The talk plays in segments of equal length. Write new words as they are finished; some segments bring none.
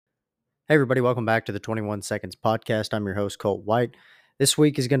Hey, everybody, welcome back to the 21 Seconds Podcast. I'm your host, Colt White. This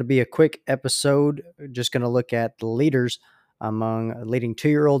week is going to be a quick episode. Just going to look at the leaders among leading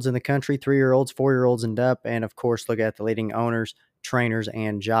 2-year-olds in the country, 3-year-olds, 4-year-olds, and up, and of course, look at the leading owners, trainers,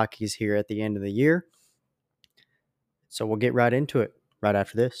 and jockeys here at the end of the year. So we'll get right into it right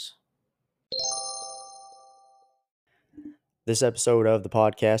after this. This episode of the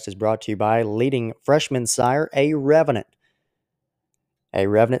podcast is brought to you by leading freshman sire, A Revenant. A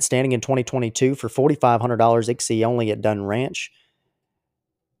Revenant standing in 2022 for $4,500 XC only at Dunn Ranch,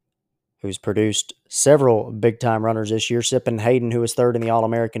 who's produced several big-time runners this year. Sippin Hayden, who was third in the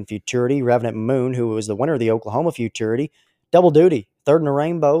All-American Futurity. Revenant Moon, who was the winner of the Oklahoma Futurity. Double Duty, third in the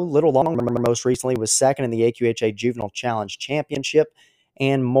Rainbow. Little Longer, most recently, was second in the AQHA Juvenile Challenge Championship,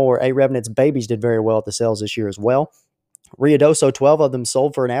 and more. A Revenant's babies did very well at the sales this year as well. Ruidoso, 12 of them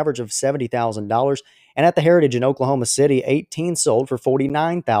sold for an average of $70,000. And at the Heritage in Oklahoma City, 18 sold for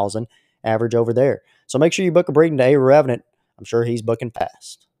 $49,000 average over there. So make sure you book a breeding to A Revenant. I'm sure he's booking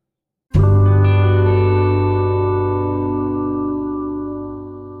fast.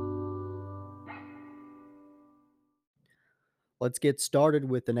 Let's get started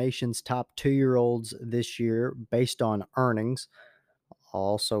with the nation's top 2-year-olds this year based on earnings. I'll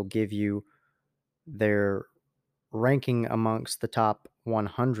also give you their ranking amongst the top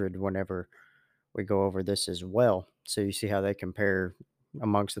 100 whenever we go over this as well. So you see how they compare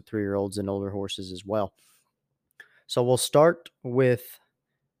amongst the 3-year-olds and older horses as well. So we'll start with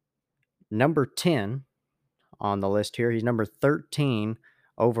number 10 on the list here. He's number 13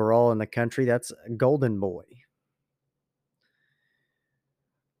 overall in the country. That's Golden Boy.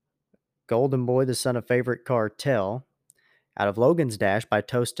 Golden Boy, the son of Favorite Cartel, out of Logan's Dash by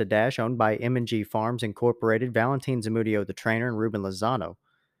Toast to Dash, owned by M&G Farms Incorporated. Valentin Zamudio, the trainer, and Ruben Lozano,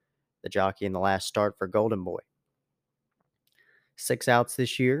 the jockey in the last start for Golden Boy. 6 outs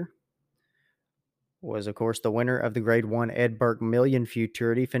this year. Was, of course, the winner of the Grade 1 Ed Burke Million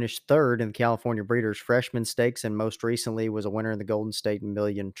Futurity, finished third in the California Breeders' Freshman Stakes, and most recently was a winner in the Golden State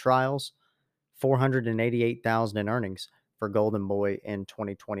Million Trials. $488,000 in earnings for Golden Boy in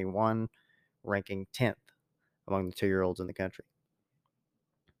 2021, ranking 10th among the 2-year-olds in the country.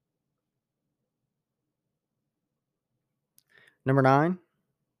 Number 9,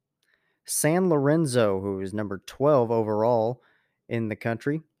 San Lorenzo, who is number 12 overall in the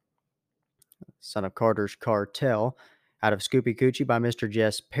country. Son of Carter's Cartel, out of Scoopy Coochie by Mr.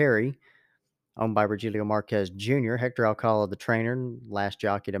 Jess Perry, owned by Virgilio Marquez Jr. Hector Alcala, the trainer, last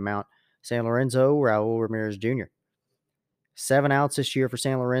jockey to mount San Lorenzo, Raul Ramirez Jr. 7 outs this year for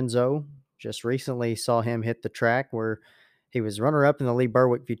San Lorenzo. Just recently saw him hit the track where he was runner-up in the Lee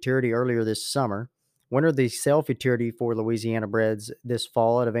Berwick Futurity earlier this summer. Winner of the Sale Futurity for Louisiana Breds this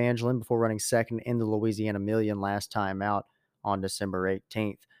fall at Evangeline before running second in the Louisiana Million last time out on December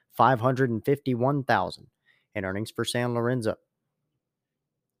 18th. $551,000 in earnings for San Lorenzo.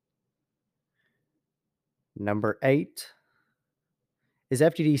 Number 8 is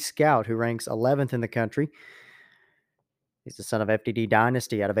FTD Scout, who ranks 11th in the country. He's the son of FTD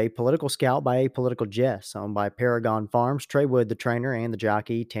Dynasty, out of Apolitical Scout by Apolitical Jess, owned by Paragon Farms, Trey Wood, the trainer, and the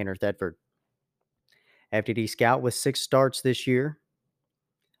jockey, Tanner Thetford. FTD Scout with 6 starts this year.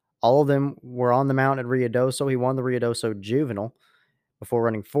 All of them were on the mount at Ruidoso. He won the Ruidoso Juvenile before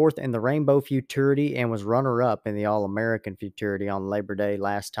running 4th in the Rainbow Futurity and was runner-up in the All-American Futurity on Labor Day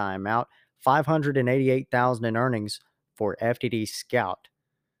last time out. $588,000 in earnings for FTD Scout.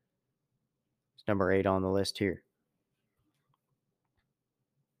 It's number 8 on the list here.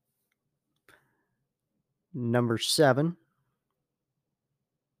 Number 7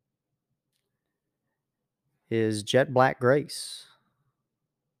 is Jet Black Grace.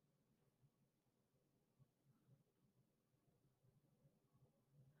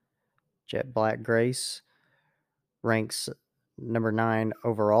 Jet Black Grace ranks number 9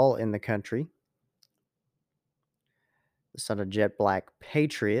 overall in the country. The son of Jet Black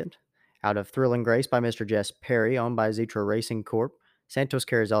Patriot, out of Thrilling Grace by Mr. Jess Perry, owned by Zetra Racing Corp. Santos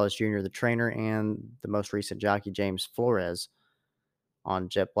Carrizales Jr., the trainer, and the most recent jockey, James Flores, on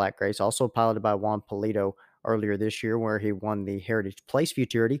Jet Black Grace. Also piloted by Juan Polito earlier this year, where he won the Heritage Place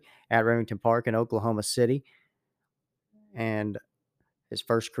Futurity at Remington Park in Oklahoma City. And his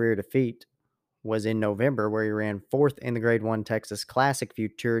first career defeat was in November, where he ran 4th in the Grade 1 Texas Classic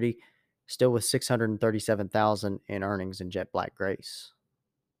Futurity, still with $637,000 in earnings in Jet Black Grace.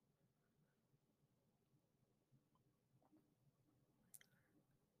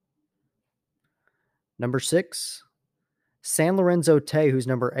 Number 6, San Lorenzo Tay, who's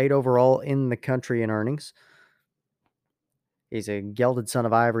number 8 overall in the country in earnings. He's a gelded son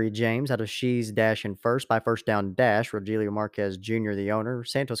of Ivory James out of She's Dash in First by First Down Dash. Rogelio Marquez Jr., the owner.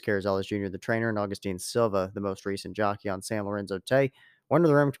 Santos Carrizales Jr., the trainer. And Augustine Silva, the most recent jockey on San Lorenzo Tay. Won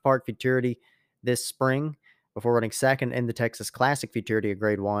the Remington Park Futurity this spring before running second in the Texas Classic Futurity, a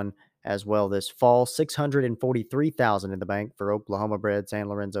grade 1 as well this fall. $643,000 in the bank for Oklahoma bred San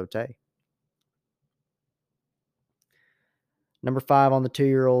Lorenzo Tay. Number 5 on the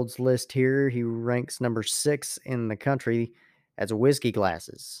 2-year-olds list here. He ranks number 6 in the country as Whiskey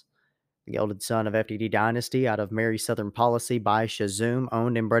Glasses. The gelded son of FDD Dynasty out of Mary Southern Policy by Shazoom,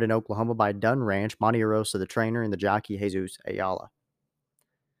 owned and bred in Oklahoma by Dunn Ranch, Monte Arosa the trainer, and the jockey Jesus Ayala.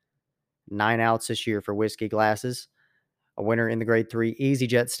 9 outs this year for Whiskey Glasses. A winner in the Grade 3 Easy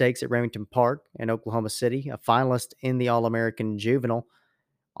Jet Stakes at Remington Park in Oklahoma City. A finalist in the All-American Juvenile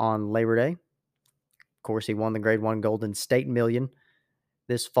on Labor Day. Of course, he won the Grade 1 Golden State Million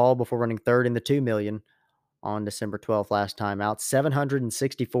this fall before running third in the $2 million on December 12th last time out.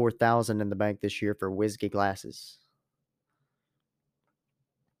 $764,000 in the bank this year for Whiskey Glasses.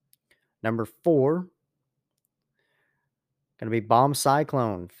 Number 4, going to be Bomb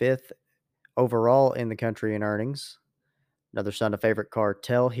Cyclone, 5th overall in the country in earnings. Another son of Favorite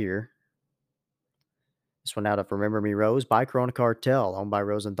Cartel here. This one out of Remember Me Rose by Corona Cartel, owned by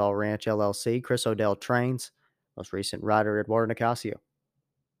Rosenthal Ranch LLC. Chris Odell trains. Most recent rider, Eduardo Nicasio.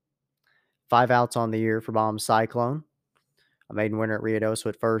 5 outs on the year for Bomb Cyclone. A maiden winner at Ruidoso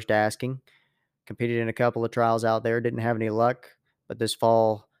at first asking. Competed in a couple of trials out there. Didn't have any luck. But this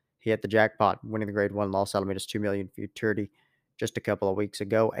fall, he hit the jackpot, winning the Grade 1 Los Alamitos $2 million Futurity just a couple of weeks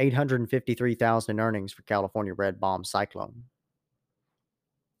ago. $853,000 in earnings for California bred Bomb Cyclone.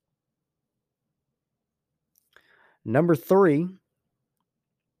 Number 3.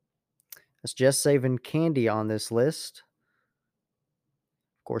 That's Just Saving Candy on this list.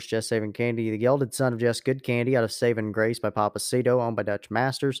 Of course, Just Saving Candy, the gelded son of Just Good Candy out of Saving Grace by Papacito, owned by Dutch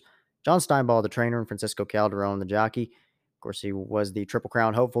Masters. John Steinball, the trainer, and Francisco Calderon, the jockey. Of course, he was the Triple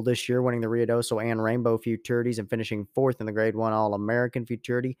Crown hopeful this year, winning the Ruidoso and Rainbow Futurities and finishing 4th in the Grade 1 All-American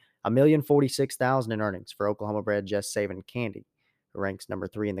Futurity. $1,046,000 in earnings for Oklahoma bred Just Saving Candy, who ranks number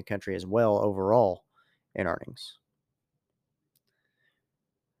 3 in the country as well overall in earnings.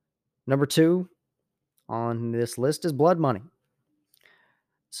 Number 2 on this list is Blood Money.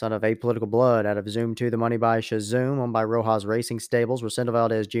 Son of Apolitical Blood out of Zoom 2, the money by Shazoom, owned by Rojas Racing Stables. Rosendo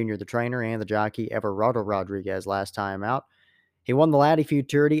Valdez Jr., the trainer, and the jockey Everardo Rodriguez last time out. He won the Laddie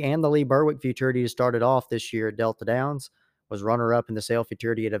Futurity and the Lee Berwick Futurity to start it off this year at Delta Downs. Was runner-up in the Sale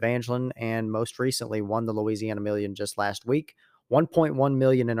Futurity at Evangeline, and most recently won the Louisiana Million just last week. $1.1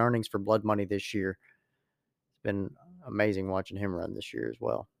 million in earnings for Blood Money this year. It's been amazing watching him run this year as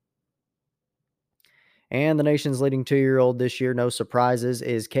well. And the nation's leading 2-year-old this year, no surprises,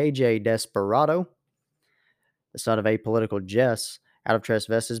 is KJ Desperado, the son of Apolitical Jess, out of Tres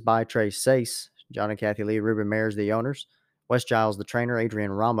Veces by Trace Sace. John and Kathy Lee, Ruben Mayers, the owners. Wes Giles, the trainer.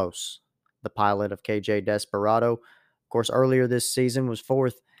 Adrian Ramos, the pilot of KJ Desperado. Of course, earlier this season was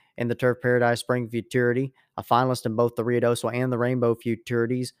 4th in the Turf Paradise Spring Futurity, a finalist in both the Ruidoso and the Rainbow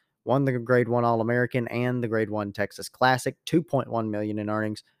Futurities. Won the Grade 1 All-American and the Grade 1 Texas Classic. $2.1 million in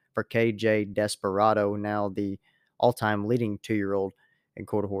earnings for KJ Desperado, now the all-time leading 2-year-old in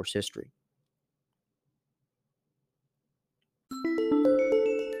quarter horse history.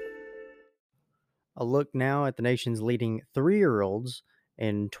 A look now at the nation's leading 3-year-olds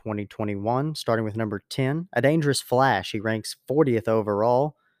in 2021, starting with number 10, A Dangerous Flash. He ranks 40th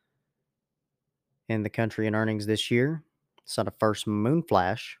overall in the country in earnings this year. Son of First Moon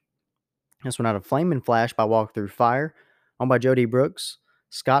Flash. This one out of Flamin' Flash by Walk Through Fire, owned by Jody Brooks,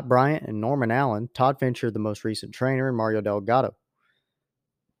 Scott Bryant, and Norman Allen. Todd Fincher, the most recent trainer, and Mario Delgado,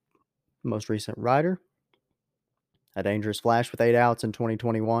 the most recent rider. A Dangerous Flash with 8 outs in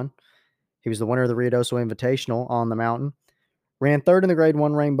 2021. He was the winner of the Ruidoso Invitational on the mountain. Ran 3rd in the Grade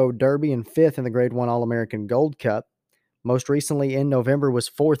 1 Rainbow Derby and 5th in the Grade 1 All-American Gold Cup. Most recently in November was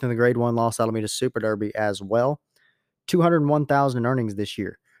 4th in the Grade 1 Los Alamitos Super Derby as well. $201,000 in earnings this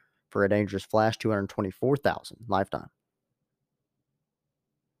year for A Dangerous Flash, $224,000 lifetime.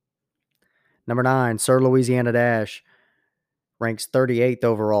 Number 9, Sir Louisiana Dash, ranks 38th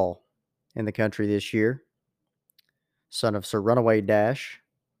overall in the country this year. Son of Sir Runaway Dash.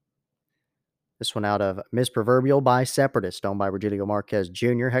 This one out of Miss Proverbial by Separatist, owned by Rogelio Marquez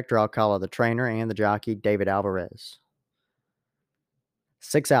Jr., Hector Alcala, the trainer, and the jockey David Alvarez.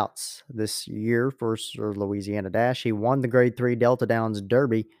 6 outs this year for Sir Louisiana Dash. He won the Grade 3 Delta Downs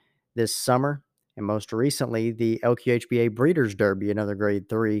Derby this summer, and most recently the LQHBA Breeders' Derby, another Grade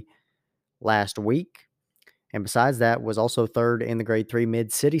 3, last week. And besides that, was also 3rd in the Grade 3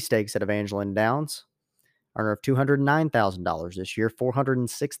 Mid-City Stakes at Evangeline Downs. earner of $209,000 this year,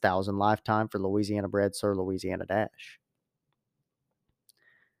 $406,000 lifetime for Louisiana-bred Sir Louisiana Dash.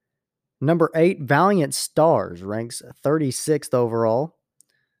 Number 8, Valiant Stars, ranks 36th overall.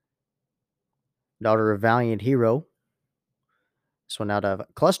 Daughter of Valiant Hero. This one out of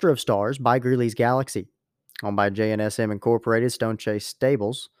Cluster of Stars by Greeley's Galaxy, owned by JNSM Incorporated, Stone Chase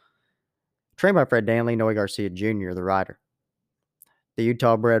Stables. Trained by Fred Danley, Noe Garcia Jr., the rider. The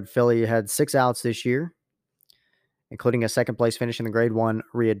Utah-bred filly had 6 outs this year, including a second-place finish in the Grade 1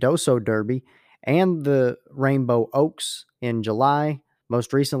 Ruidoso Derby and the Rainbow Oaks in July.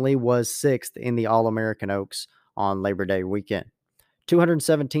 Most recently was 6th in the All-American Oaks on Labor Day weekend.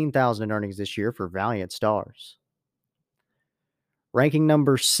 $217,000 in earnings this year for Valiant Stars. Ranking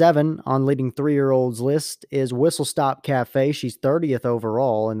number 7 on leading 3-year-olds list is Whistle Stop Cafe. She's 30th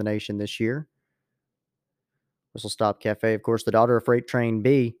overall in the nation this year. Whistle Stop Cafe, of course, the daughter of Freight Train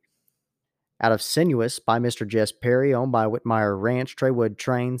B, out of Sinuous by Mr. Jess Perry, owned by Whitmire Ranch, Treywood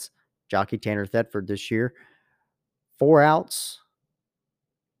Trains, jockey Tanner Thetford this year. 4 outs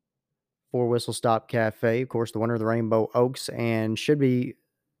for Whistle Stop Cafe. Of course, the winner of the Rainbow Oaks, and should be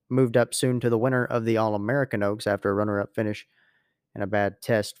moved up soon to the winner of the All-American Oaks after a runner-up finish and a bad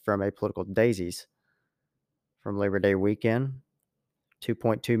test from Apolitical Daisies from Labor Day weekend.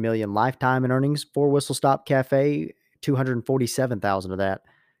 $2.2 million lifetime in earnings for Whistle Stop Cafe, $247,000 of that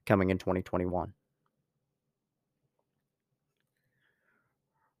coming in 2021.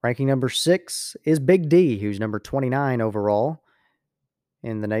 Ranking number 6 is Big D, who's number 29 overall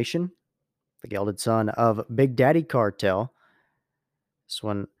in the nation. The gelded son of Big Daddy Cartel. This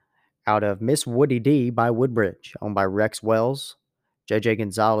one out of Miss Woody D by Woodbridge, owned by Rex Wells. JJ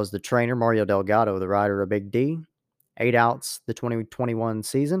Gonzalez, the trainer. Mario Delgado, the rider of Big D. 8 outs the 2021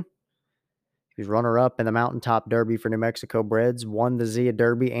 season. He was runner-up in the Mountaintop Derby for New Mexico Breds, won the Zia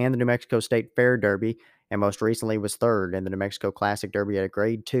Derby and the New Mexico State Fair Derby, and most recently was 3rd in the New Mexico Classic Derby at a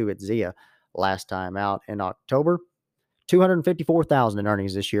Grade 2 at Zia last time out in October. $254,000 in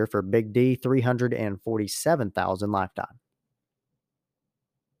earnings this year for Big D, $347,000 lifetime.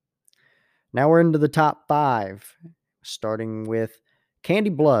 Now we're into the top 5, starting with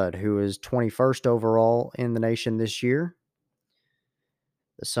Candy Blood, who is 21st overall in the nation this year.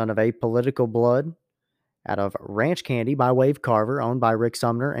 The son of Apolitical Blood, out of Ranch Candy by Wave Carver, owned by Rick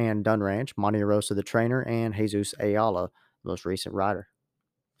Sumner and Dunn Ranch, Monte Rosa the trainer, and Jesus Ayala, the most recent rider.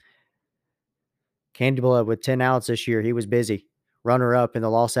 Candy Blood with 10 outs this year. He was busy. Runner-up in the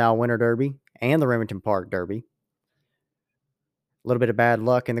Los Al Winter Derby and the Remington Park Derby. A little bit of bad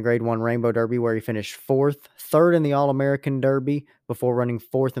luck in the Grade 1 Rainbow Derby, where he finished 4th, 3rd in the All-American Derby, before running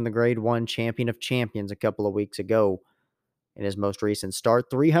 4th in the Grade 1 Champion of Champions a couple of weeks ago in his most recent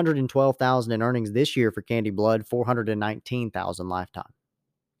start. $312,000 in earnings this year for Candy Blood, $419,000 lifetime.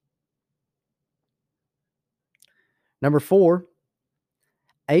 Number 4,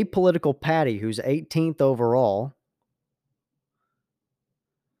 Apolitical Patty, who's 18th overall.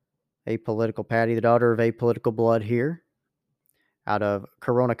 Apolitical Patty, the daughter of Apolitical Blood here, out of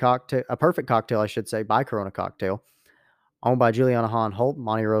Corona Cocktail, a Perfect Cocktail, I should say, by Corona Cocktail, owned by Juliana Hahn Holt,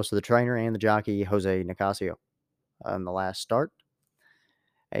 Monte Rosa the trainer, and the jockey Jose Nicasio in the last start.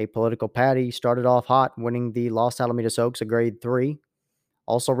 Apolitical Patty started off hot, winning the Los Alamitos Oaks, a Grade 3.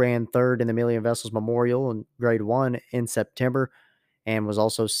 Also ran 3rd in the Million Vessels Memorial in Grade 1 in September, and was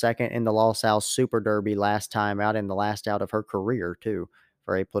also 2nd in the Los Al Super Derby last time out, in the last out of her career, too,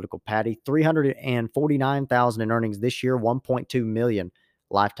 for Apolitical Patty. $349,000 in earnings this year, $1.2 million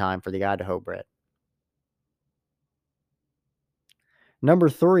lifetime for the Idaho bred. Number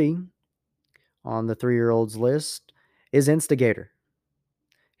 3 on the 3-year-olds list is Instigator.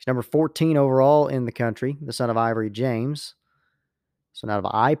 He's number 14 overall in the country, the son of Ivory James. Son out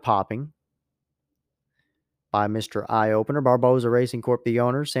of Eye Popping by Mr. Eye Opener. Barboza Racing Corp, the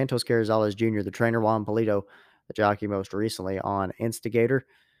owner. Santos Carrizales Jr., the trainer. Juan Polito, the jockey, most recently on Instigator.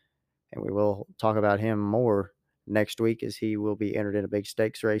 And we will talk about him more next week, as he will be entered in a big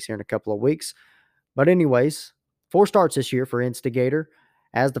stakes race here in a couple of weeks. But anyways, 4 starts this year for Instigator.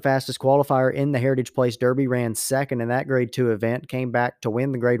 As the fastest qualifier in the Heritage Place Derby, ran 2nd in that Grade 2 event, came back to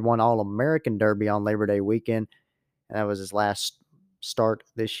win the Grade 1 All-American Derby on Labor Day weekend, and that was his last start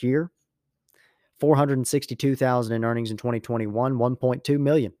this year. $462,000 in earnings in 2021, $1.2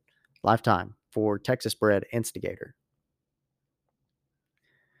 million lifetime for Texas-bred Instigator.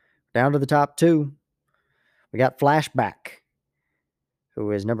 Down to the top 2, we got Flashback,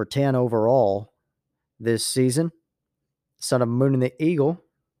 who is number 10 overall this season. Son of Moon and the Eagle,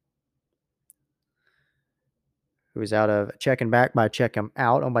 who is out of Check 'Em Back by Check 'Em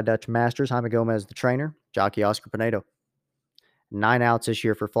Out, owned by Dutch Masters. Jaime Gomez, the trainer. Jockey Oscar Pinedo. 9 outs this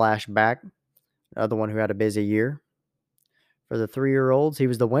year for Flashback, Another one who had a busy year. For the 3-year-olds, he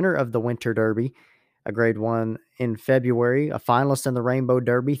was the winner of the Winter Derby, a Grade 1 in February, a finalist in the Rainbow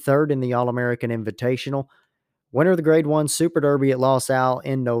Derby, third in the All-American Invitational, winner of the Grade 1 Super Derby at Los Al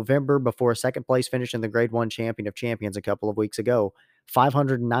in November before a second place finish in the Grade 1 Champion of Champions a couple of weeks ago.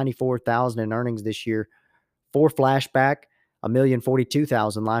 $594,000 in earnings this year. 4 flashback,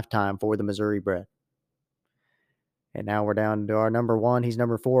 $1,042,000 lifetime for the Missouri bred. And now we're down to our number 1. He's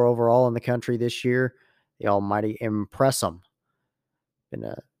number 4 overall in the country this year. The almighty Impressum.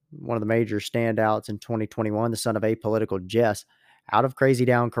 Been one of the major standouts in 2021, the son of Apolitical Jess, out of Crazy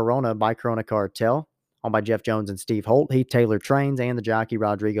Down Corona by Corona Cartel, owned by Jeff Jones and Steve Holt, Heath Taylor Trains, and the jockey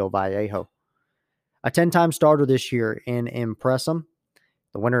Rodrigo Vallejo. A 10-time starter this year in Impressum,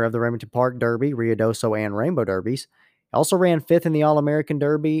 the winner of the Remington Park Derby, Ruidoso, and Rainbow Derbies. Also ran 5th in the All-American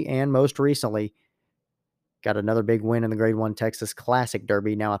Derby, and most recently got another big win in the Grade 1 Texas Classic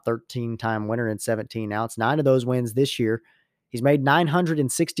Derby, now a 13-time winner in 17 outs. 9 of those wins this year. He's made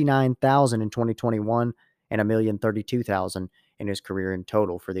 $969,000 in 2021 and $1,032,000 in his career in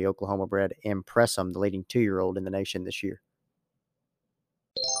total for the Oklahoma-bred Impressum, the leading 2-year-old in the nation this year.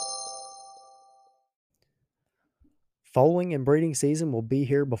 Foaling and breeding season will be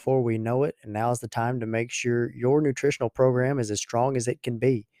here before we know it, and now is the time to make sure your nutritional program is as strong as it can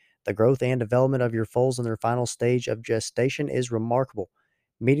be. The growth and development of your foals in their final stage of gestation is remarkable.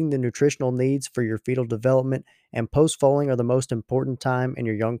 Meeting the nutritional needs for your fetal development and post-foaling are the most important time in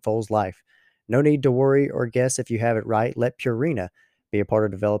your young foal's life. No need to worry or guess if you have it right. Let Purina be a part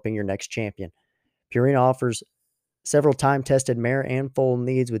of developing your next champion. Purina offers several time-tested mare and foal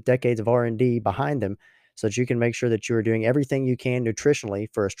needs with decades of R&D behind them, so that you can make sure that you are doing everything you can nutritionally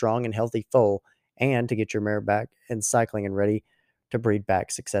for a strong and healthy foal and to get your mare back and cycling and ready to breed back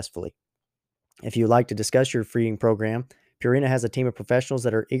successfully. If you'd like to discuss your feeding program, Purina has a team of professionals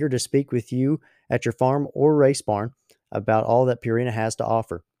that are eager to speak with you at your farm or race barn about all that Purina has to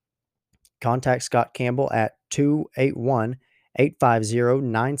offer. Contact Scott Campbell at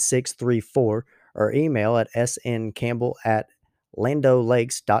 281-850-9634 or email at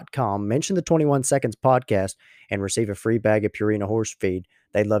sncampbell@landolakes.com. Mention the 21 Seconds podcast and receive a free bag of Purina horse feed.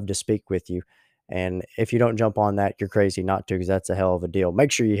 They'd love to speak with you. And if you don't jump on that, you're crazy not to, because that's a hell of a deal.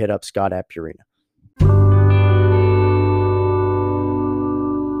 Make sure you hit up Scott at Purina.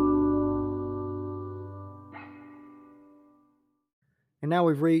 And now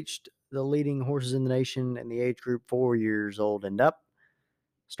we've reached the leading horses in the nation in the age group 4 years old and up.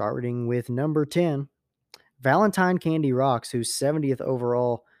 Starting with number 10, Valentine Candy Rocks, who's 70th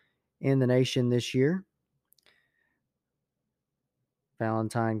overall in the nation this year.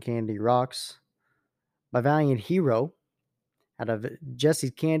 Valentine Candy Rocks by Valiant Hero, out of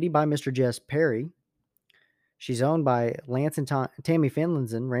Jesse's Candy by Mr. Jess Perry. She's owned by Lance and Tammy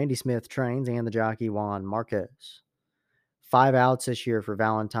Finlinson, Randy Smith Trains, and the jockey Juan Marquez. 5 outs this year for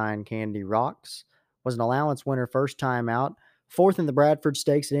Valentine Candy Rocks. Was an allowance winner first time out. 4th in the Bradford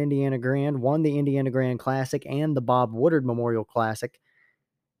Stakes at Indiana Grand. Won the Indiana Grand Classic and the Bob Woodard Memorial Classic.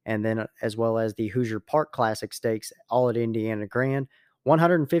 And then as well as the Hoosier Park Classic Stakes, all at Indiana Grand.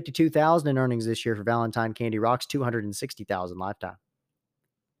 $152,000 in earnings this year for Valentine Candy Rocks. $260,000 lifetime.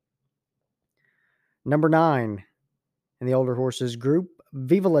 Number 9 in the older horses group,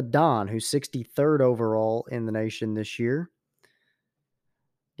 Viva La Don, who's 63rd overall in the nation this year.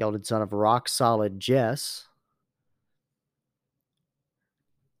 Gelded son of Rock Solid Jess.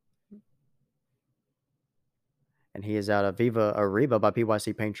 And he is out of Viva Arriba by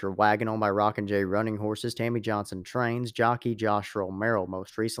PYC Painter Wagon, owned by Rock and J Running Horses. Tammy Johnson Trains, jockey Josh Romero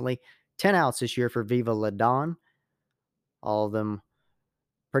most recently. 10 outs this year for Viva La Don. All of them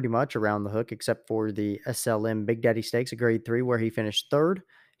pretty much around the hook, except for the SLM Big Daddy Stakes at Grade 3, where he finished 3rd.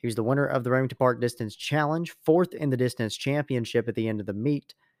 He was the winner of the Remington Park Distance Challenge, 4th in the Distance Championship at the end of the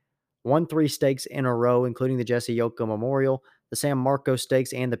meet. Won 3 stakes in a row, including the Jesse Yoko Memorial, the San Marco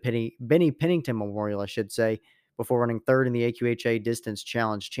Stakes, and the Benny Pennington Memorial, I should say, before running 3rd in the AQHA Distance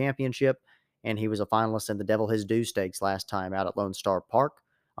Challenge Championship. And he was a finalist in the Devil His Due Stakes last time out at Lone Star Park.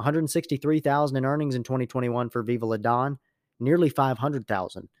 $163,000 in earnings in 2021 for Viva La Don. Nearly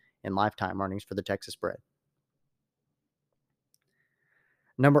 $500,000 in lifetime earnings for the Texas bred.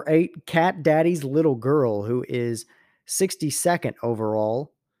 Number 8, Cat Daddy's Little Girl, who is 62nd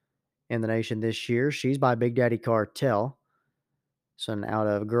overall in the nation this year. She's by Big Daddy Cartel. So out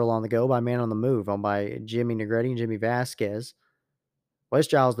of Girl on the Go by Man on the Move, owned by Jimmy Negretti and Jimmy Vasquez. Wes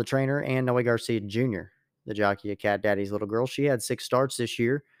Giles, the trainer, and Noe Garcia Jr., the jockey of Cat Daddy's Little Girl. She had 6 starts this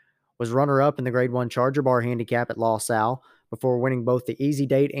year. Was runner-up in the Grade 1 Charger Bar Handicap at Los Al before winning both the Easy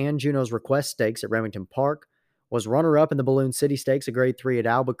Date and Juno's Request Stakes at Remington Park. Was runner-up in the Balloon City Stakes at Grade 3 at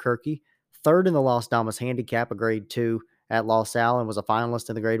Albuquerque. third in the Los Damas Handicap, a Grade 2 at Los Al, and was a finalist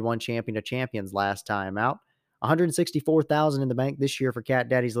in the Grade 1 Champion of Champions last time out. 164,000 in the bank this year for Cat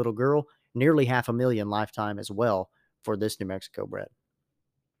Daddy's little girl, nearly $500,000 lifetime as well for this New Mexico bred.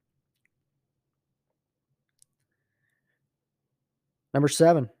 Number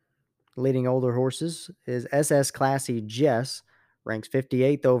 7, leading older horses, is SS Classy Jess, ranks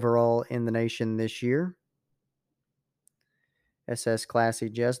 58th overall in the nation this year. SS Classy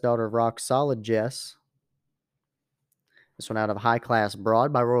Jess, daughter of Rock Solid Jess. This one out of High Class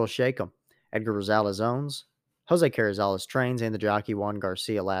Broad by Royal Shakeham. Edgar Rosales owns. Jose Carrizales trains, and the jockey Juan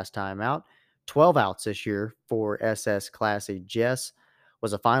Garcia last time out. 12 outs this year for SS Classy Jess.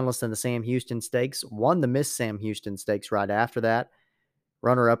 Was a finalist in the Sam Houston Stakes. Won the Miss Sam Houston Stakes right after that.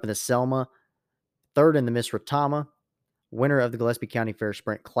 Runner-up in the Selma. Third in the Miss Rotama. Winner of the Gillespie County Fair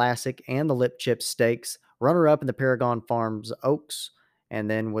Sprint Classic and the Lip Chip Stakes. Runner-up in the Paragon Farms Oaks. And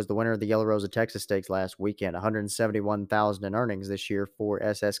then was the winner of the Yellow Rose of Texas Stakes last weekend. 171,000 in earnings this year for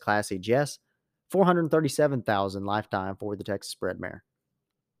SS Classy Jess. 437,000 lifetime for the Texas bred mare.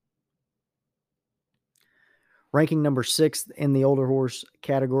 Ranking number 6 in the older horse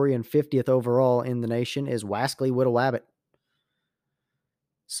category and 50th overall in the nation is Waskley Whittle Abbott.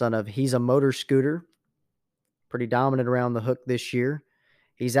 Son of He's a Motor Scooter. Pretty dominant around the hook this year.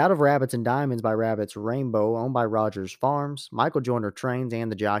 He's out of Rabbits and Diamonds by Rabbits Rainbow, owned by Rogers Farms. Michael Joyner trains, and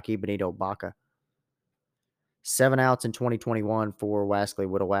the jockey Benito Baca. 7 outs in 2021 for Waskley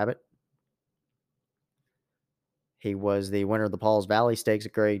Whittle Abbott. He was the winner of the Pauls Valley Stakes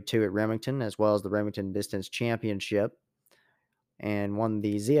at Grade 2 at Remington, as well as the Remington Distance Championship, and won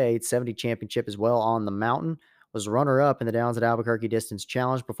the ZA 870 Championship as well on the mountain. Was runner-up in the Downs at Albuquerque Distance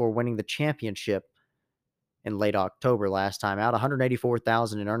Challenge before winning the championship in late October last time out.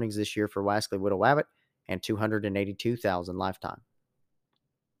 184,000 in earnings this year for Waskley Whittle Abbott and 282,000 lifetime.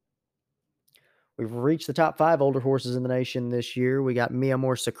 We've reached the top 5 older horses in the nation this year. We got Mi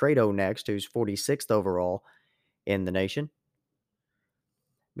Amor Secreto next, who's 46th overall in the nation.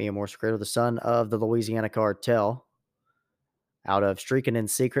 Mi Amor Secreto, the son of the Louisiana Cartel. Out of Streakin' in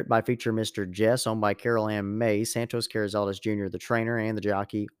Secret by feature Mr. Jess, owned by Carol Ann May, Santos Carrizales Jr., the trainer, and the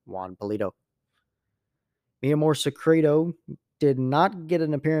jockey Juan Polito. Mi Amor Secreto did not get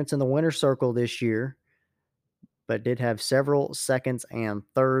an appearance in the winner's circle this year, but did have several seconds and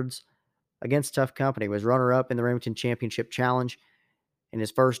thirds against tough company. Was runner-up in the Remington Championship Challenge in his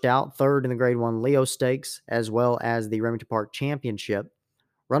first out, third in the Grade 1 Leo Stakes, as well as the Remington Park Championship.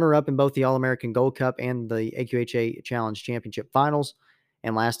 Runner-up in both the All-American Gold Cup and the AQHA Challenge Championship Finals,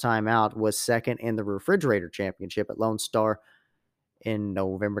 and last time out was second in the Refrigerator Championship at Lone Star in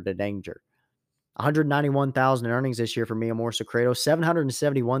November to Danger. 191,000 in earnings this year for Mi Amor Secreto,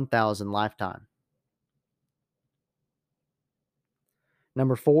 771,000 lifetime.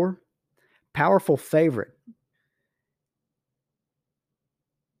 Number 4, Powerful Favorite.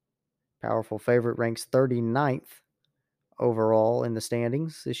 Powerful Favorite ranks 39th overall in the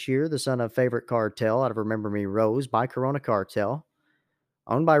standings this year. The son of Favorite Cartel out of Remember Me Rose by Corona Cartel.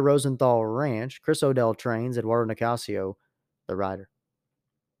 Owned by Rosenthal Ranch. Chris Odell trains, Eduardo Nicasio, the rider.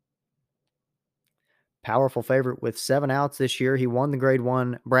 Powerful Favorite with 7 outs this year. He won the Grade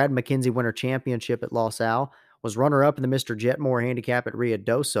 1 Brad McKenzie Winter Championship at Los Al. Was runner-up in the Mr. Jetmore Handicap at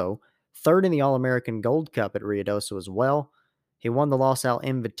Ruidoso. Third in the All-American Gold Cup at Ruidoso as well. He won the Los Al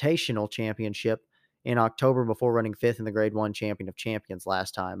Invitational Championship in October before running 5th in the Grade 1 Champion of Champions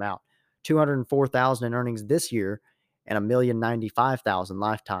last time out. 204,000 in earnings this year and 1,095,000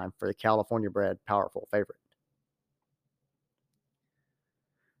 lifetime for the California-bred Powerful Favorite.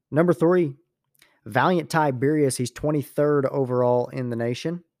 Number 3, Valiant Tiberius. He's 23rd overall in the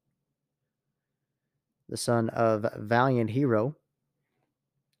nation. The son of Valiant Hero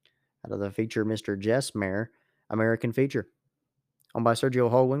out of the feature Mr. Jess mare, American Feature. Owned by Sergio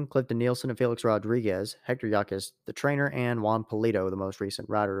Holguin, Clifton Nielsen, and Felix Rodriguez. Hector Yaquez, the trainer, and Juan Polito, the most recent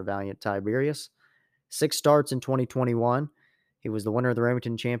rider of Valiant Tiberius. 6 starts in 2021. He was the winner of the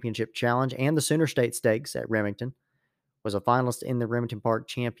Remington Championship Challenge and the Sooner State Stakes at Remington. Was a finalist in the Remington Park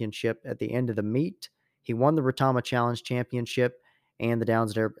Championship at the end of the meet. He won the Rotama Challenge Championship and the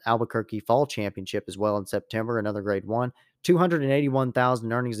Downs at Albuquerque Fall Championship as well in September, another Grade 1.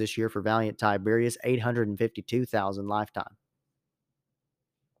 281,000 earnings this year for Valiant Tiberius, 852,000 lifetime.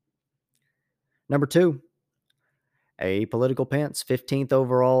 Number 2, Apolitical Pence, 15th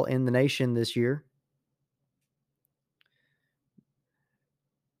overall in the nation this year.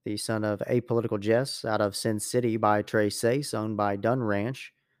 The son of Apolitical Jess out of Sin City by Trey Sace, owned by Dunn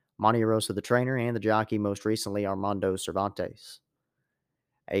Ranch. Monte Rosa, the trainer, and the jockey, most recently Armando Cervantes.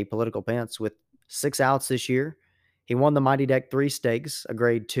 Apolitical Pence with 6 outs this year. He won the Mighty Deck 3 Stakes, a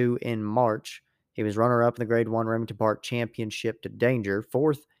Grade 2, in March. He was runner-up in the Grade 1 Remington Park Championship to Danger,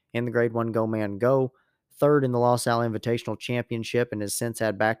 4th in the Grade 1 Go Man Go, 3rd in the Los Al Invitational Championship, and has since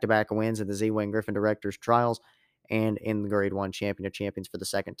had back-to-back wins in the Z-Wing Griffin Directors Trials and in the Grade 1 Champion of Champions for the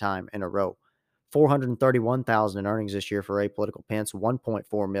second time in a row. $431,000 in earnings this year for Apolitical Pence,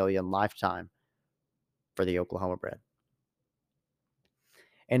 $1.4 million lifetime for the Oklahoma bred.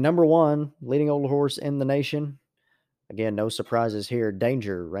 And number 1, leading old horse in the nation. Again, no surprises here.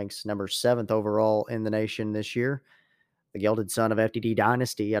 Danger ranks number 7th overall in the nation this year. The gelded son of FTD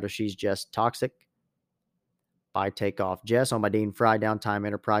Dynasty out of She's Just Toxic. By Takeoff Jess, owned by Dean Fry Downtime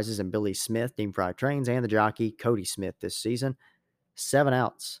Enterprises and Billy Smith, Dean Fry Trains, and the jockey Cody Smith this season. 7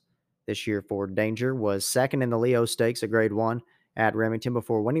 outs this year for Danger. Was second in the Leo Stakes at Grade 1 at Remington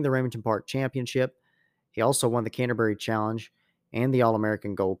before winning the Remington Park Championship. He also won the Canterbury Challenge and the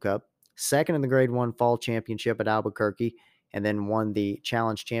All-American Gold Cup. Second in the Grade 1 Fall Championship at Albuquerque, and then won the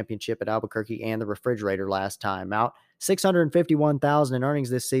Challenge Championship at Albuquerque and the Refrigerator last time out. $651,000 in earnings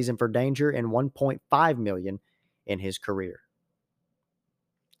this season for Danger and $1.5 million in his career.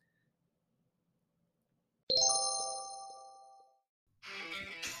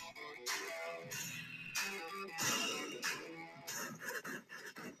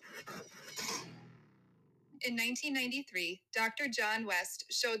 In 1993, Dr. John West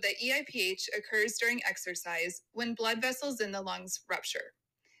showed that EIPH occurs during exercise when blood vessels in the lungs rupture.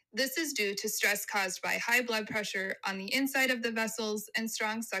 This is due to stress caused by high blood pressure on the inside of the vessels and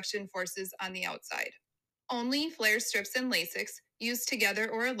strong suction forces on the outside. Only flare strips and Lasix, used together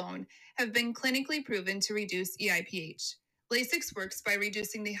or alone, have been clinically proven to reduce EIPH. Lasix works by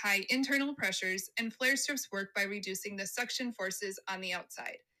reducing the high internal pressures, and flare strips work by reducing the suction forces on the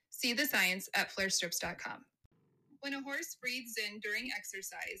outside. See the science at flarestrips.com. When a horse breathes in during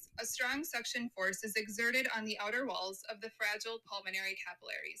exercise, a strong suction force is exerted on the outer walls of the fragile pulmonary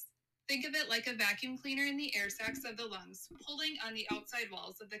capillaries. Think of it like a vacuum cleaner in the air sacs of the lungs, pulling on the outside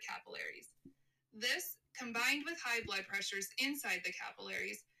walls of the capillaries. This, combined with high blood pressures inside the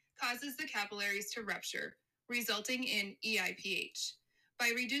capillaries, causes the capillaries to rupture, resulting in EIPH.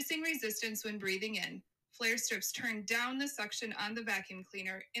 By reducing resistance when breathing in, flare strips turn down the suction on the vacuum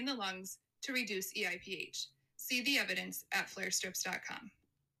cleaner in the lungs to reduce EIPH. See the evidence at flarestrips.com.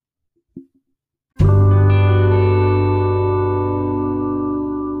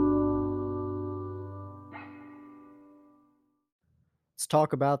 Let's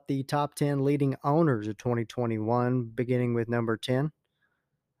talk about the top 10 leading owners of 2021, beginning with number 10,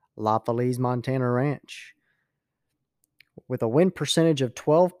 La Feliz Montana Ranch. With a win percentage of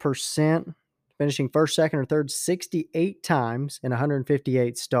 12%, finishing first, second, or third 68 times in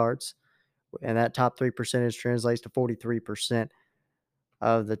 158 starts. And that top 3 percentage translates to 43%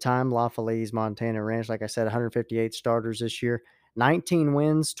 of the time. La Feliz Montana Ranch, like I said, 158 starters this year, 19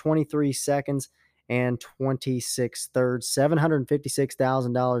 wins, 23 seconds, and 26 thirds.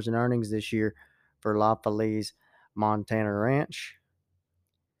 $756,000 in earnings this year for La Feliz Montana Ranch.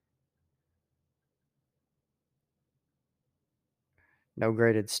 No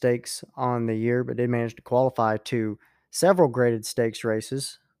graded stakes on the year, but did manage to qualify to several graded stakes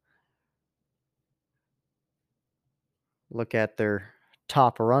races. Look at their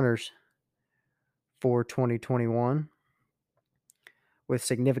top runners for 2021, with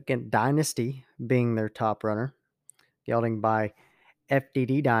Significant Dynasty being their top runner, gelding by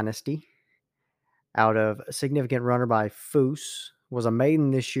FDD Dynasty. Out of Significant Runner by Foose, was a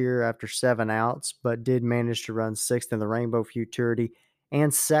maiden this year after 7 outs, but did manage to run 6th in the Rainbow Futurity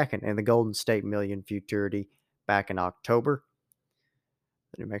and 2nd in the Golden State Million Futurity back in October.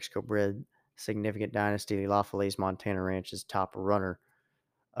 The New Mexico bred Significant Dynasty, La Feliz Montana Ranch's top runner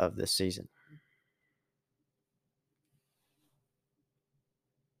of this season.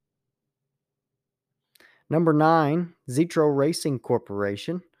 Number 9, Zetro Racing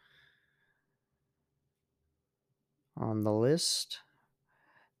Corporation. On the list,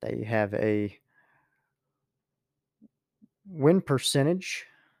 they have a win percentage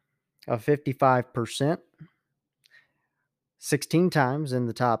of 55%, 16 times in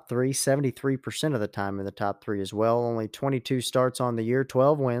the top 3, 73% of the time in the top 3 as well. Only 22 starts on the year,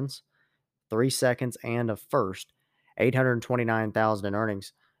 12 wins, 3 seconds, and a first. $829,000 in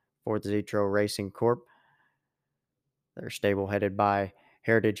earnings for the Zetro Racing Corp. They're stable headed by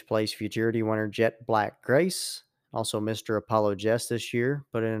Heritage Place Futurity winner Jet Black Grace. Also Mr. Apollo Jess this year,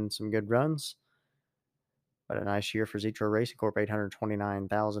 put in some good runs. But a nice year for Zetro Racing Corp,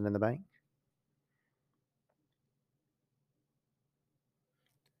 $829,000 in the bank.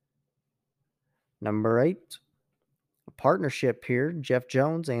 Number 8, a partnership here, Jeff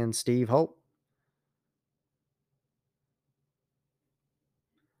Jones and Steve Holt.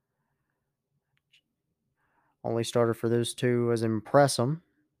 Only starter for those two was Impressum.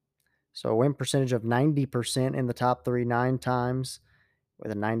 So a win percentage of 90% in the top three, 9 times,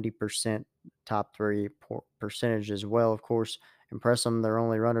 with a 90% top three percentage as well. Of course, Impressum, their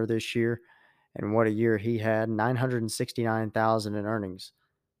only runner this year. And what a year he had, 969,000 in earnings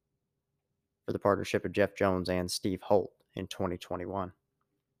for the partnership of Jeff Jones and Steve Holt in 2021.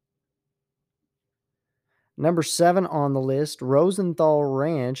 Number 7 on the list, Rosenthal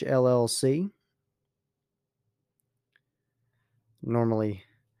Ranch LLC. Normally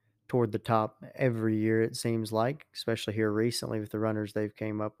toward the top every year, it seems like, especially here recently with the runners they've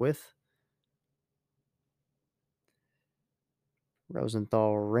came up with.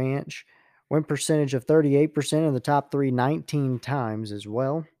 Rosenthal Ranch. Win percentage of 38% in the top three, 19 times as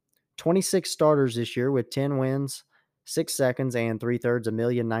well. 26 starters this year with 10 wins, 6 seconds, and 3/3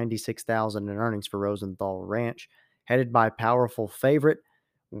 $1,096,000 in earnings for Rosenthal Ranch. Headed by powerful favorite,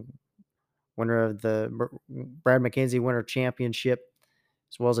 winner of the Brad McKenzie Winter Championship,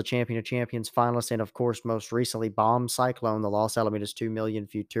 as well as a Champion of Champions finalist, and of course, most recently, Bomb Cyclone, the Los Alamitos 2 million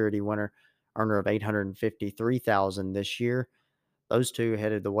Futurity winner, earner of $853,000 this year. Those two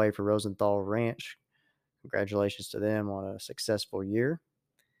headed the way for Rosenthal Ranch. Congratulations to them on a successful year.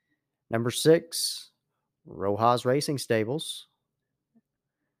 Number 6, Rojas Racing Stables.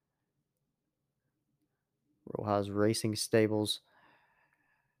 Rojas Racing Stables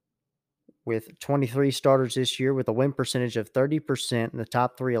with 23 starters this year with a win percentage of 30% in the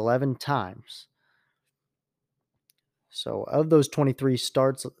top three 11 times. So of those 23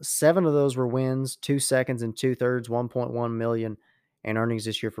 starts, 7 of those were wins, 2 seconds and 2/3, 1.1 million in earnings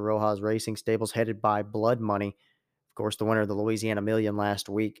this year for Rojas Racing Stables, headed by Blood Money. Of course, the winner of the Louisiana Million last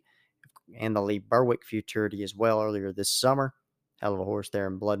week, and the Lee Berwick Futurity as well earlier this summer. Hell of a horse there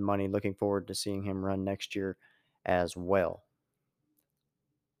in Blood Money. Looking forward to seeing him run next year as well.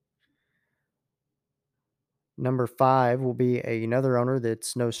 Number 5 will be another owner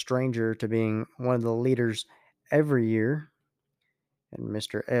that's no stranger to being one of the leaders every year, and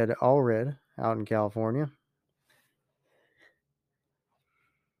Mr. Ed Allred out in California.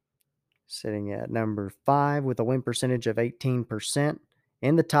 Sitting at number 5 with a win percentage of 18%.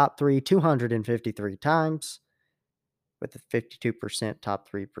 In the top three, 253 times, with a 52% top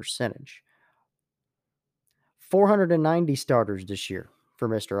three percentage. 490 starters this year for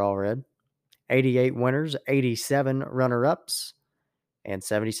Mr. Allred. 88 winners, 87 runner-ups, and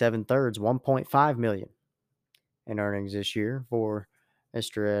 77 thirds, 1.5 million in earnings this year for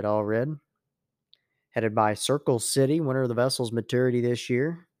Mr. Ed Allred. Headed by Circle City, winner of the Vessel's Maturity this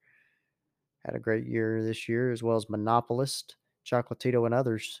year. Had a great year this year, as well as Monopolist, Chocolatito, and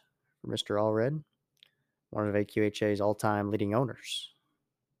others for Mr. Allred, one of AQHA's all-time leading owners.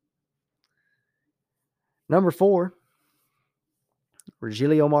 Number 4,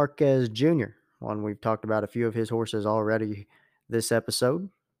 Regilio Marquez Jr., one we've talked about a few of his horses already this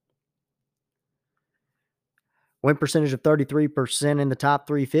episode. Win percentage of 33% in the top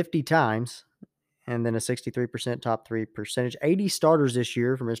 350 times, and then a 63% top three percentage. 80 starters this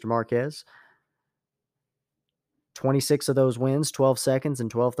year for Mr. Marquez. 26 of those wins, 12 seconds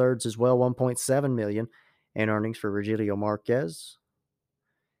and 12/3 as well, 1.7 million in earnings for Regilio Marquez.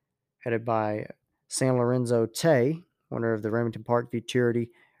 Headed by San Lorenzo Tay, winner of the Remington Park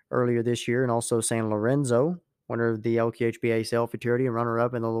Futurity earlier this year, and also San Lorenzo, winner of the LQHBA Sale Futurity and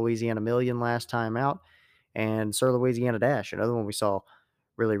runner-up in the Louisiana Million last time out, and Sir Louisiana Dash, another one we saw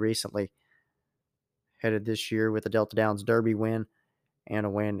really recently, headed this year with the Delta Downs Derby win and a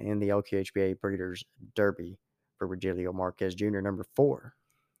win in the LQHBA Breeders' Derby for Regilio Marquez Jr., number 4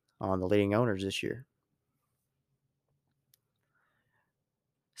 on the leading owners this year.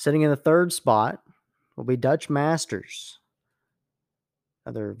 Sitting in the third spot will be Dutch Masters.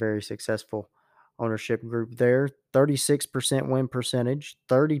 Another very successful ownership group there. 36% win percentage,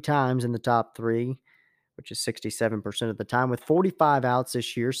 30 times in the top three, which is 67% of the time, with 45 outs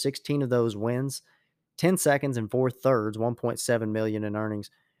this year, 16 of those wins, 10 seconds and 4/3, 1.7 million in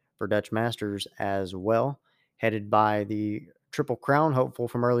earnings for Dutch Masters as well. Headed by the Triple Crown hopeful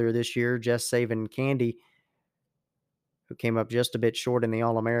from earlier this year, Just Saving Candy, who came up just a bit short in the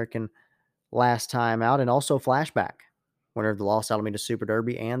All-American last time out, and also Flashback, winner of the Los Alamitos Super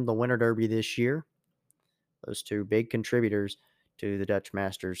Derby and the Winter Derby this year. Those two big contributors to the Dutch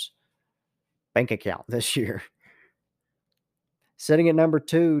Masters bank account this year. Sitting at number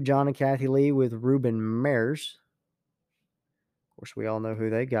 2, John and Kathy Lee with Ruben Mares. Of course, we all know who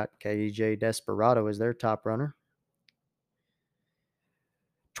they got. KEJ Desperado is their top runner.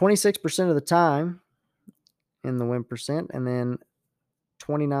 26% of the time in the win percent, and then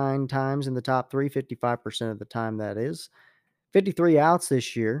 29 times in the top three, 55% of the time that is. 53 outs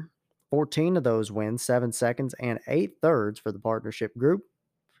this year, 14 of those wins, 7 seconds and 8 thirds for the partnership group.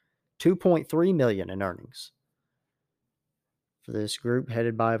 2.3 million in earnings for this group,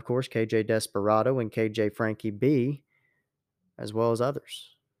 headed by, of course, KJ Desperado and KJ Frankie B, as well as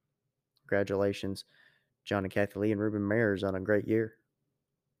others. Congratulations, John and Kathy Lee and Ruben Mayers on a great year.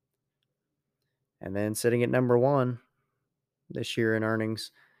 And then sitting at number 1 this year in earnings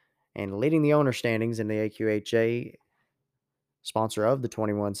and leading the owner standings in the AQHA, sponsor of the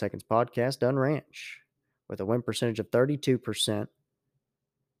 21 Seconds podcast, Dunn Ranch, with a win percentage of 32%.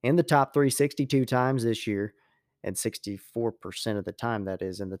 In the top 3 62 times this year, and 64% of the time that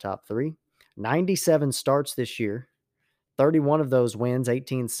is in the top 3. 97 starts this year, 31 of those wins,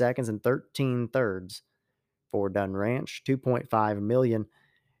 18 seconds and 13 thirds for Dunn Ranch. 2.5 million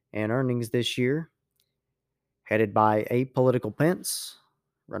in earnings this year, headed by Apolitical Pence,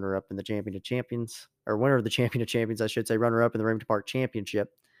 runner-up in the Champion of Champions, or winner of the Champion of Champions, I should say, runner-up in the Remington Park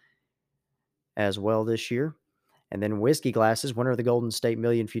Championship as well this year. And then Whiskey Glasses, winner of the Golden State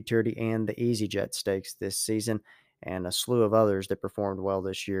Million Futurity and the EasyJet Stakes this season, and a slew of others that performed well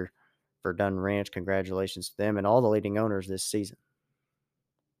this year for Dunn Ranch. Congratulations to them and all the leading owners this season.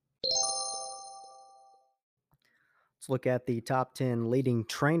 Let's look at the top 10 leading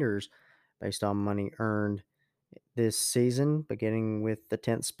trainers based on money earned this season, beginning with the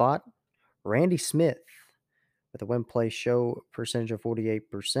 10th spot. Randy Smith with a win play show percentage of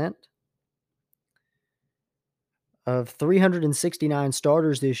 48%. Of 369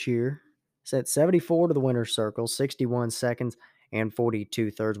 starters this year, set 74 to the winner's circle, 61 seconds and 42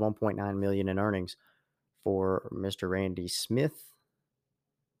 thirds, 1.9 million in earnings for Mr. Randy Smith.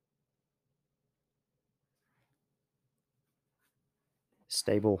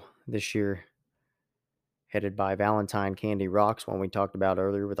 Stable this year, headed by Valentine Candy Rocks, one we talked about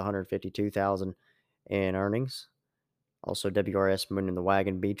earlier, with 152,000 in earnings. Also WRS Moon in the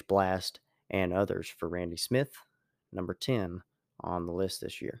Wagon, Beach Blast, and others for Randy Smith, number 10 on the list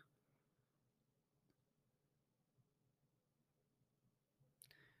this year.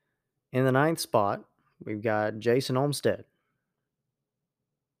 In the 9th spot, we've got Jason Olmstead.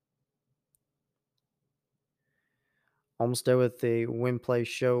 Olmstead with the win play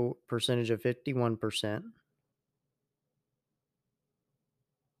show percentage of 51%.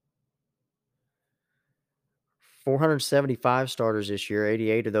 $475 starters this year,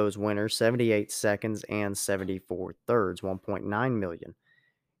 88 of those winners, 78 seconds and 74 thirds, 1.9 million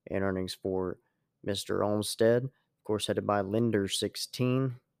in earnings for Mr. Olmstead. Of course, headed by Linder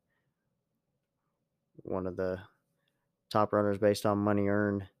 16, one of the top runners based on money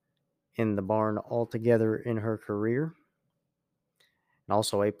earned in the barn altogether in her career. And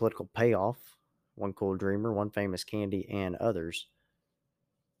also Apolitical Payoff, One Cool Dreamer, One Famous Candy, and others.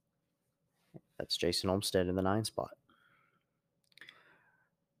 That's Jason Olmstead in the 9th spot.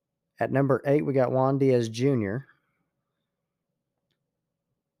 At number 8, we got Juan Diaz Jr.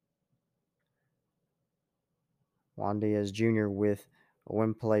 Juan Diaz Jr. with a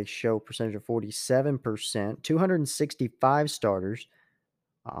win play show percentage of 47%, 265 starters,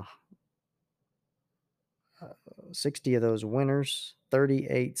 60 of those winners,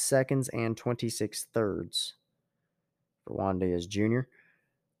 38 seconds and 26 thirds for Juan Diaz Jr.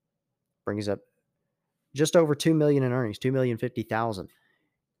 Brings up just over 2 million in earnings, 2,050,000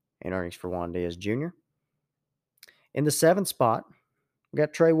 in earnings for Juan Diaz Jr. In the 7th spot, we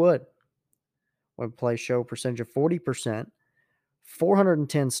got Trey Wood. Win play show percentage of 40%,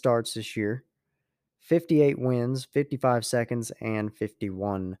 410 starts this year, 58 wins, 55 seconds, and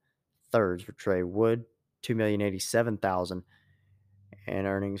 51 thirds for Trey Wood. 2,087,000 in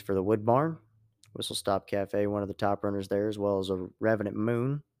earnings for the Wood Barn. Whistle Stop Cafe, one of the top runners there, as well as a Revenant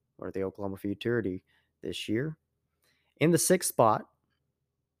Moon, one of the Oklahoma Futurity this year. In the 6th spot,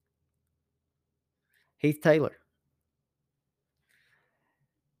 Heath Taylor.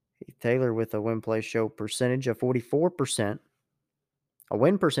 Heath Taylor with a win play show percentage of 44%, a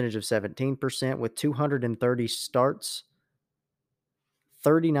win percentage of 17% with 230 starts,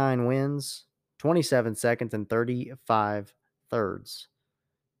 39 wins, 27 seconds, and 35 thirds.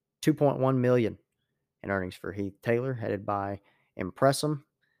 2.1 million in earnings for Heath Taylor, headed by Impressum,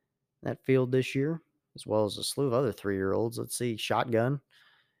 that field this year, as well as a slew of other 3-year-olds. Let's see, Shotgun,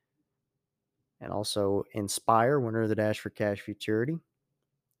 and also Inspire, winner of the Dash for Cash Futurity.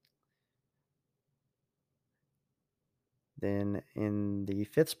 Then in the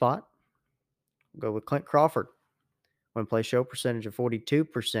 5th spot, we'll go with Clint Crawford. Win play show percentage of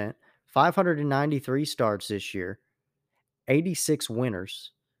 42%, 593 starts this year, 86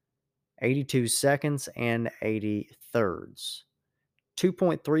 winners, 82 seconds, and 80 thirds.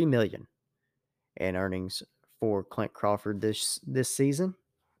 2.3 million in earnings for Clint Crawford this season.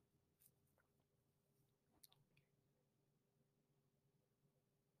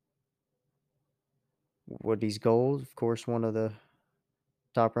 Woody's Gold, of course, one of the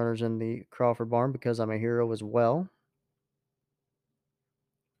top runners in the Crawford barn, Because I'm a Hero as well,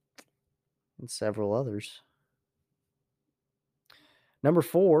 and several others. Number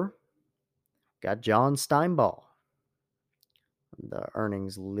 4, got John Steinball, the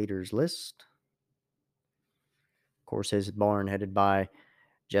earnings leaders list. Of course, his barn headed by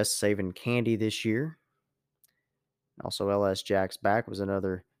Just Saving Candy this year. Also, LS Jack's Back was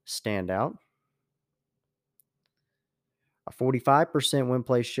another standout. A 45% win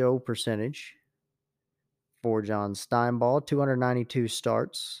play show percentage for John Steinball, 292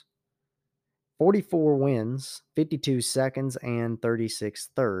 starts, 44 wins, 52 seconds, and 36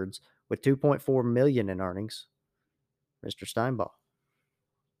 thirds, with $2.4 million in earnings. Mr. Steinball.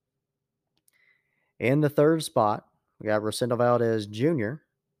 In the third spot, we got Rosendo Valdez Jr.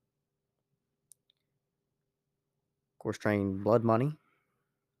 Of course, trained Blood Money.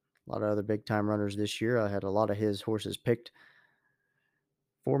 A lot of other big time runners this year. I had a lot of his horses picked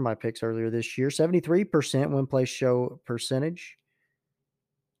for my picks earlier this year. 73% win play show percentage,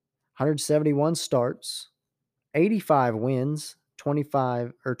 171 starts, 85 wins,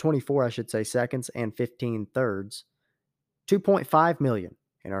 24, I should say, seconds, and 15 thirds. $2.5 million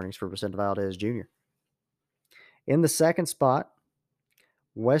in earnings for Vicente Valdez Jr. In the second spot,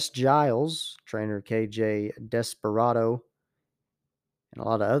 Wes Giles, trainer KJ Desperado, and a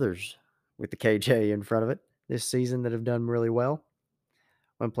lot of others with the KJ in front of it this season that have done really well.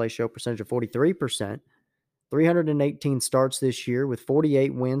 Win play show percentage of 43%. 318 starts this year with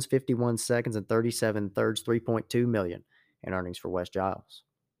 48 wins, 51 seconds, and 37 thirds, $3.2 million in earnings for Wes Giles.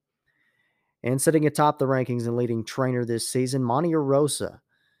 And sitting atop the rankings and leading trainer this season, Monty Rosa,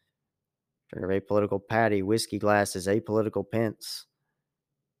 trainer of Apolitical Patty, Whiskey Glasses, Apolitical Pence,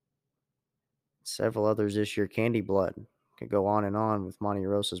 several others this year, Candy Blood. Could go on and on with Monty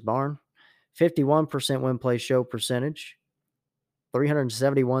Rosa's barn. 51% win play show percentage,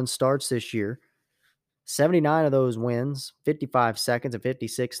 371 starts this year. 79 of those wins, 55 seconds, and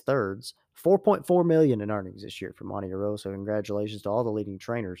 56 thirds. $4.4 million in earnings this year for Monty Rosa. Congratulations to all the leading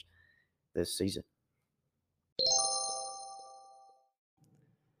trainers this season.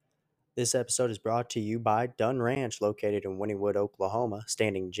 This episode is brought to you by Dunn Ranch, located in Wynnewood, Oklahoma,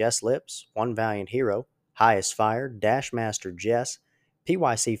 standing Jess Lips, One Valiant Hero, Highest Fire, Dash Master Jess,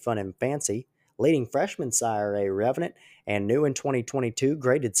 PYC Fun and Fancy, leading freshman sire A Revenant, and new in 2022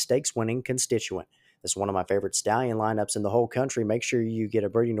 graded stakes winning Constituent. This is one of my favorite stallion lineups in the whole country. Make sure you get a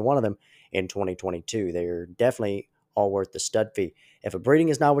breeding to one of them in 2022. They're definitely all worth the stud fee. If a breeding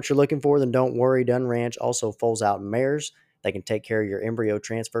is not what you're looking for, then don't worry. Dunn Ranch also foals out mares. They can take care of your embryo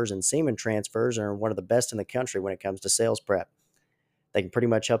transfers and semen transfers and are one of the best in the country when it comes to sales prep. They can pretty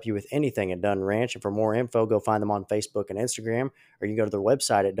much help you with anything at Dunn Ranch. And for more info, go find them on Facebook and Instagram, or you can go to their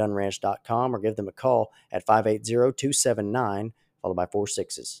website at dunnranch.com or give them a call at 580-279, followed by 4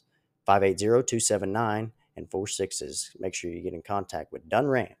 6s. 580-279 and 4 6s. Make sure you get in contact with Dunn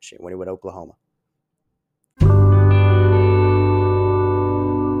Ranch in Wynnewood, Oklahoma.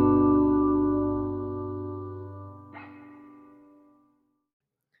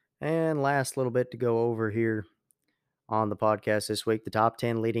 And last little bit to go over here on the podcast this week, the top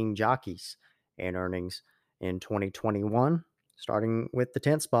 10 leading jockeys and earnings in 2021, starting with the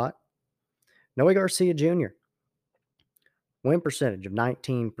 10th spot, Noe Garcia Jr. Win percentage of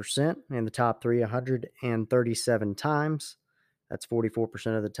 19% in the top 137 times. That's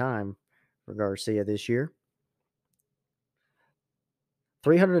 44% of the time for Garcia this year.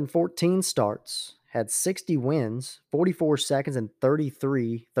 314 starts, had 60 wins, 44 seconds, and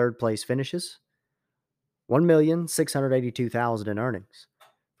 33 third place finishes. $1,682,000 in earnings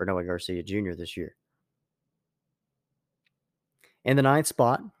for Noe Garcia Jr. this year. In the 9th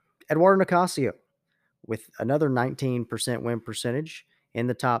spot, Eduardo Nicasio with another 19% win percentage in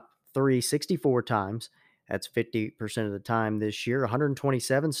the top 364 times. That's 50% of the time this year.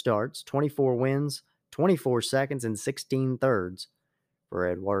 127 starts, 24 wins, 24 seconds, and 16 thirds for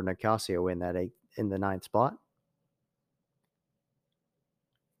Eduardo Nicasio in the 9th spot.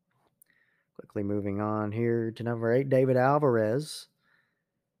 Quickly moving on here to number 8, David Alvarez.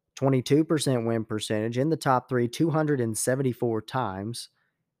 22% win percentage in the top 274 times.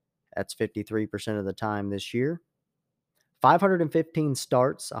 That's 53% of the time this year. 515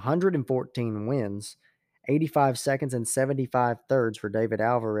 starts, 114 wins, 85 seconds, and 75 thirds for David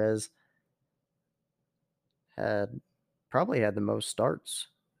Alvarez. Probably had the most starts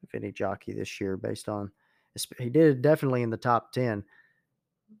of any jockey this year based on, he did it definitely in the top 10.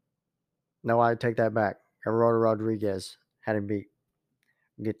 No, I take that back. Gerardo Rodriguez had him beat.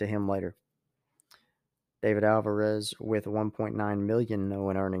 We'll get to him later. David Alvarez with $1.9 million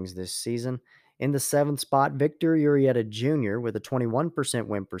in earnings this season. In the 7th spot, Victor Urieta Jr. with a 21%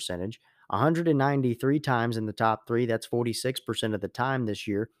 win percentage, 193 times in the top 3. That's 46% of the time this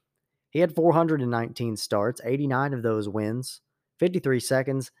year. He had 419 starts, 89 of those wins, 53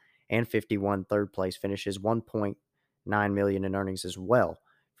 seconds, and 51 third-place finishes, $1.9 million in earnings as well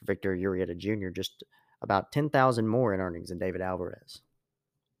for Victor Urieta Jr., just about 10,000 more in earnings than David Alvarez.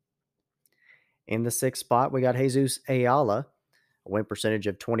 In the 6th spot, we got Jesus Ayala, a win percentage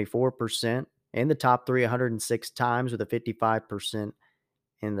of 24%. In the top 3, 106 times with a 55%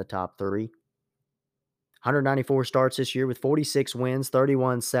 in the top 3. 194 starts this year with 46 wins,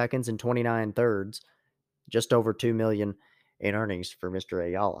 31 seconds, and 29 thirds. Just over $2 million in earnings for Mr.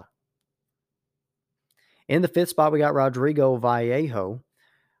 Ayala. In the 5th spot, we got Rodrigo Vallejo,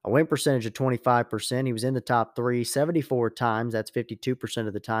 a win percentage of 25%. He was in the top 3 74 times. That's 52%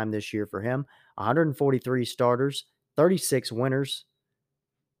 of the time this year for him. 143 starters, 36 winners,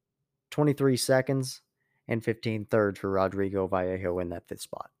 23 seconds, and 15 thirds for Rodrigo Vallejo in that 5th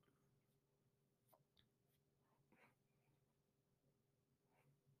spot.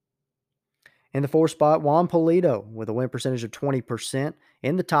 In the 4th spot, Juan Pulido with a win percentage of 20%.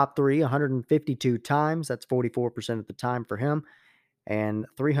 In the top 3, 152 times. That's 44% of the time for him. And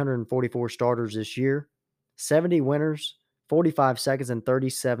 344 starters this year. 70 winners, 45 seconds, and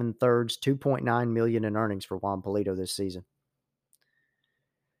 37 thirds. $2.9 million in earnings for Juan Pulido this season.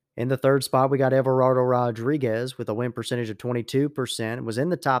 In the 3rd spot, we got Everardo Rodriguez with a win percentage of 22%. Was in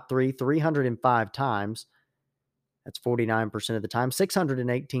the top 3, 305 times. That's 49% of the time.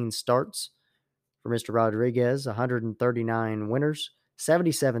 618 starts for Mr. Rodriguez, 139 winners,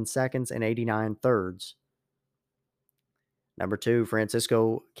 77 seconds, and 89 thirds. Number 2,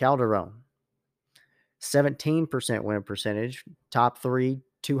 Francisco Calderon. 17% win percentage. Top 3,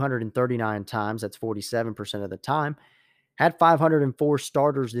 239 times. That's 47% of the time. Had 504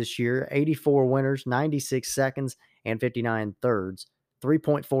 starters this year, 84 winners, 96 seconds, and 59 thirds.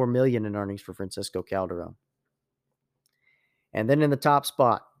 $3.4 million in earnings for Francisco Calderon. And then in the top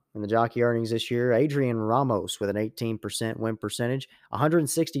spot, in the jockey earnings this year, Adrian Ramos with an 18% win percentage,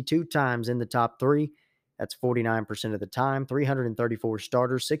 162 times in the top 3. That's 49% of the time. 334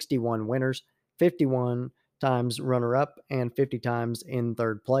 starters, 61 winners, 51 times runner-up, and 50 times in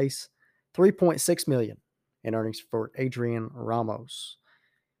 3rd place. $3.6 million in earnings for Adrian Ramos.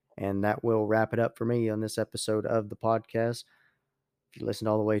 And that will wrap it up for me on this episode of the podcast. If you listened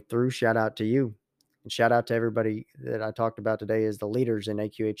all the way through, shout out to you. And shout out to everybody that I talked about today as the leaders in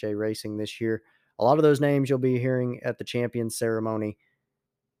AQHA racing this year. A lot of those names you'll be hearing at the Champions Ceremony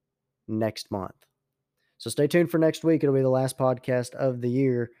next month. So stay tuned for next week. It'll be the last podcast of the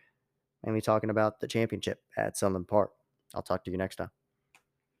year, mainly talking about the championship at Sunland Park. I'll talk to you next time.